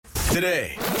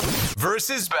Today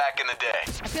versus back in the day.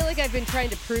 I feel like I've been trying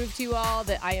to prove to you all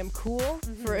that I am cool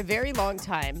for a very long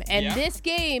time. And this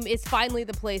game is finally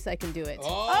the place I can do it.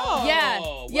 Oh. Yeah.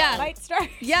 Well, Yeah. Might start.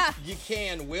 Yeah. You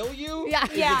can. Will you? Yeah.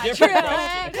 Is a Yeah, different true.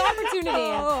 question. Good opportunity.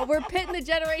 Oh, we're pitting the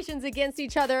generations against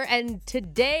each other. And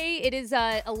today it is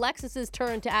Alexis's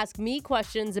turn to ask me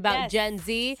questions about Yes. Gen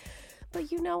Z. But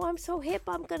you know, I'm so hip,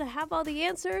 I'm going to have all the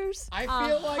answers. I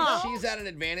feel like she's at an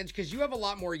advantage because you have a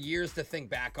lot more years to think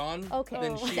back on Okay.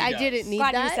 than she I does. didn't need Glad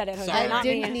you that. said it, Jose, Sorry. I not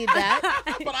didn't me. need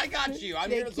that. But I got you. I'm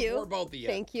here to Thank you. support both of you.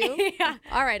 Thank you. Yeah.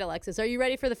 All right, Alexis, are you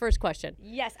ready for the first question?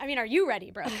 Yes. I mean, are you ready,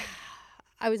 bro?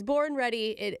 I was born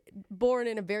ready, born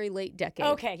in a very late decade.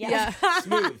 Okay, yes. Yeah.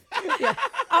 Smooth.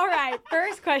 All right.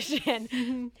 First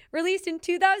question. Released in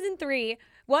 2003,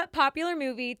 what popular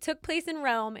movie took place in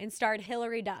Rome and starred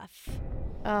Hilary Duff?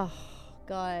 Oh,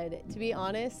 God. To be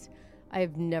honest,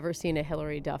 I've never seen a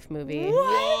Hilary Duff movie. What?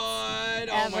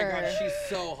 Oh my Ever. gosh, she's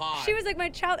so hot. She was like my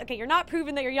child. Okay, you're not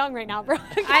proving that you're young right now, bro.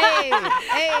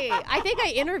 I think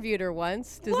I interviewed her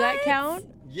once. Does that count?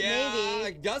 Yeah, Maybe.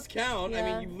 it does count. I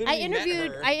Yeah. mean, you literally met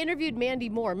her. I interviewed Mandy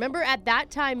Moore. Remember at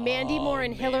that time, Mandy Oh, Moore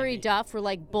and Hilary Mandy. Duff were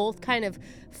like both kind of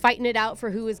fighting it out for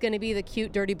who was going to be the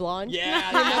cute dirty blonde. Yeah,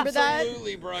 Remember that?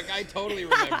 absolutely, Brooke. I totally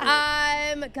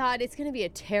remember. God, it's going to be a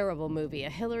terrible movie, a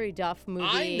Hilary Duff movie.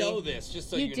 I know this, just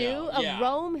so you do? know. A Yeah.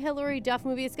 Rome Hilary Duff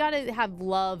movie. It's got to have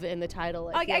love in the title.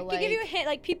 I I feel could give you a like. hint.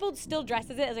 Like, people still dress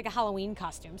as it as like a Halloween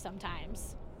costume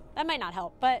sometimes. That might not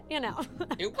help, but you know.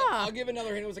 I'll give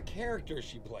another hint. It was a character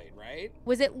she played, right?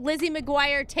 Was it Lizzie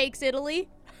McGuire Takes Italy?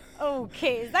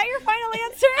 Okay, is that your final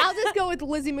answer? I'll just go with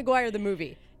Lizzie McGuire the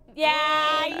movie.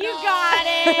 Yeah, you got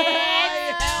it.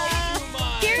 I held too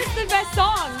much. Here's the best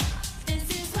song.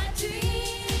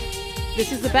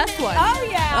 This is the best one. Oh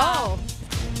yeah. Oh.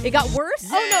 It got worse?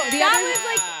 Oh no, The that other- was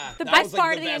like the That best was, like,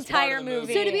 part the of the best part entire of the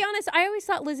movie. So to be honest, I always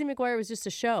thought Lizzie McGuire was just a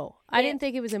show. I Yeah. didn't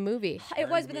think it was a movie. It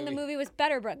was, but then the movie was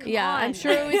better, Brooke. Come Yeah, on. I'm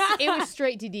sure it was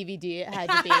straight to DVD. It had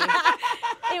to be.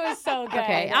 It was so good.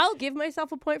 Okay, I'll give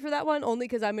myself a point for that one only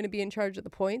because I'm going to be in charge of the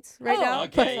points right Oh, now.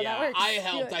 Okay, that yeah. works. I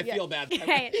helped. I Yeah. feel bad.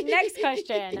 Okay, next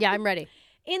question. Yeah, I'm ready.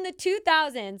 In the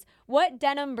 2000s, what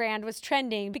denim brand was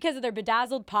trending because of their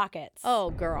bedazzled pockets? Oh,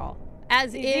 girl.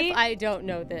 As Easy? if I don't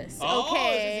know this. Oh,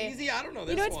 Okay. is this easy? I don't know this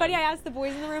You know what's one. funny? I asked the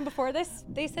boys in the room before this.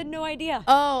 They said no idea.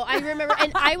 Oh, I remember.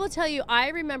 And I will tell you, I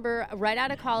remember right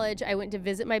out of college, I went to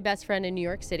visit my best friend in New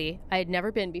York City. I had never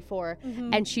been before.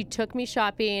 And she took me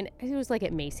shopping. It was like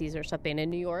at Macy's or something in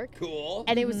New York. Cool.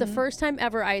 And it was the first time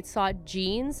ever I saw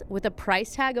jeans with a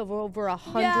price tag of over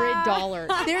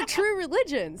 $100. They're true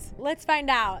religions. Let's find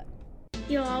out.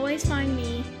 You'll always find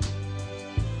me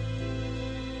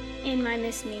in my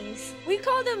Miss Me's. We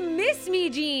call them Miss Me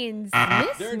jeans.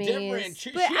 They're Miss different. Me's. She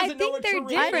But doesn't I know think what they're true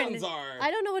different. religions are. I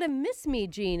don't know what a Miss Me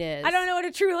jean is. I don't know what a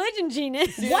true religion jean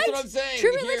is. See, that's what I'm saying. True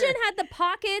Here. religion had the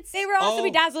pockets. They were also Oh.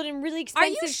 bedazzled and really Are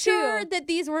expensive you sure too. that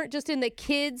these weren't just in the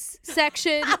kids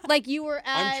section like you were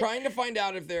at? I'm trying to find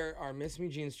out if there are Miss Me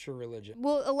Jeans true religion.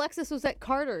 Well, Alexis was at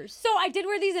Carter's. So I did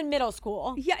wear these in middle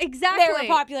school. Yeah, exactly. They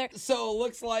were popular. So it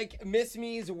looks like Miss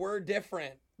Me's were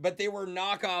different, but they were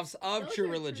knockoffs of Those true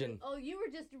are religion. Oh, you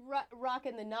were just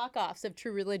rocking the knockoffs of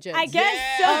True Religion. I guess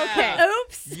Yeah. so. Okay.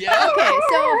 Oops. Yeah. Okay,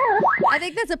 so I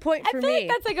think that's a point I for feel me. like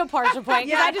that's like a partial point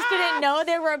because I just didn't know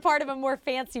they were a part of a more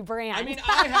fancy brand. I mean,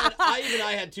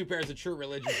 I had two pairs of true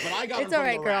religions, but I got It's them all from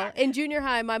right, the girl. rack. In junior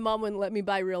high, my mom wouldn't let me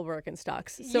buy real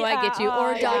Birkenstocks, so I get you. Yeah,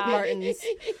 Or oh, Doc yeah. Martens.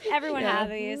 Everyone Yeah.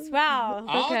 had these. Wow.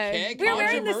 Okay. We were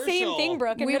wearing the same controversial. thing,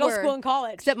 Brooke, in We middle were. school and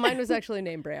college. Except mine was actually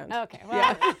name brand. Okay.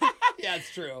 Well. Yeah,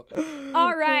 it's true.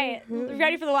 All right.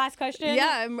 Ready for the last question?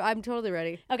 Yeah, I'm totally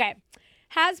ready. Okay.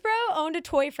 Hasbro owned a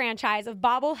toy franchise of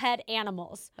bobblehead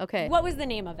animals. Okay. What was the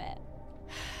name of it?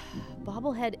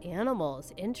 Bobblehead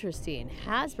animals. Interesting.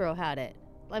 Hasbro had it.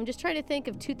 I'm just trying to think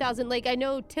of 2000. Like, I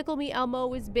know Tickle Me Elmo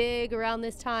was big around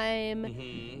this time.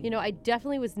 Mm-hmm. You know, I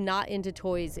definitely was not into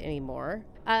toys anymore.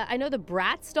 I know the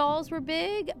Bratz dolls were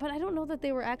big, but I don't know that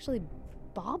they were actually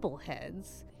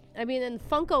bobbleheads. I mean, and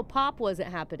Funko Pop wasn't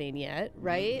happening yet,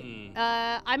 right? Mhm.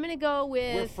 I'm going to go Were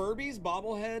with... Furbies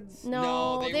bobbleheads?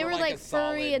 No, they were like a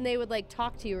furry solid- and they would like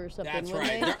talk to you or something. That's wouldn't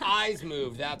right. They? Their eyes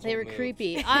moved. That's They what were moved.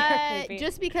 creepy. Creepy.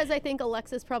 Just because I think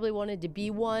Alexis probably wanted to be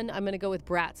one, I'm going to go with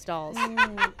Bratz dolls.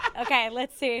 Okay,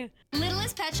 let's see.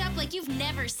 Littlest pet shop like you've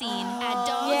never seen. Add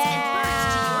dogs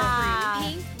yeah.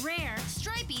 and birds to your breed. Pink, rare,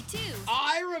 stripy too.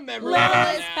 I remember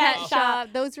Littlest that Pet now. Shop.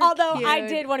 Those were Although cute. I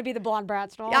did want to be the blonde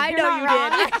Bratz doll. I You're know not you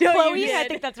wrong. did. I know you Chloe, I did.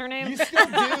 think that's her name. You still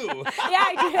do. Yeah,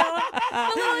 I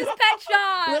do. The Littlest Pet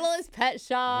Shop. Littlest Pet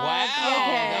Shop. Wow.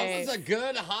 Okay. That was a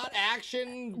good, hot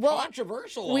action, Well,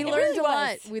 controversial. We almost. learned a was.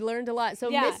 lot. We learned a lot. So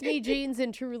Yeah. Miss Me jeans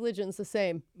and True Religion's the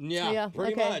same. Yeah,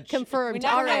 pretty okay. much. Confirmed. We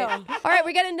never All right. knew. All right,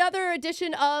 we got another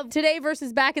edition of Today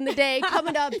versus Back in the Day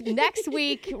coming up next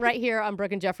week right here on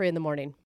Brooke and Jeffrey in the Morning.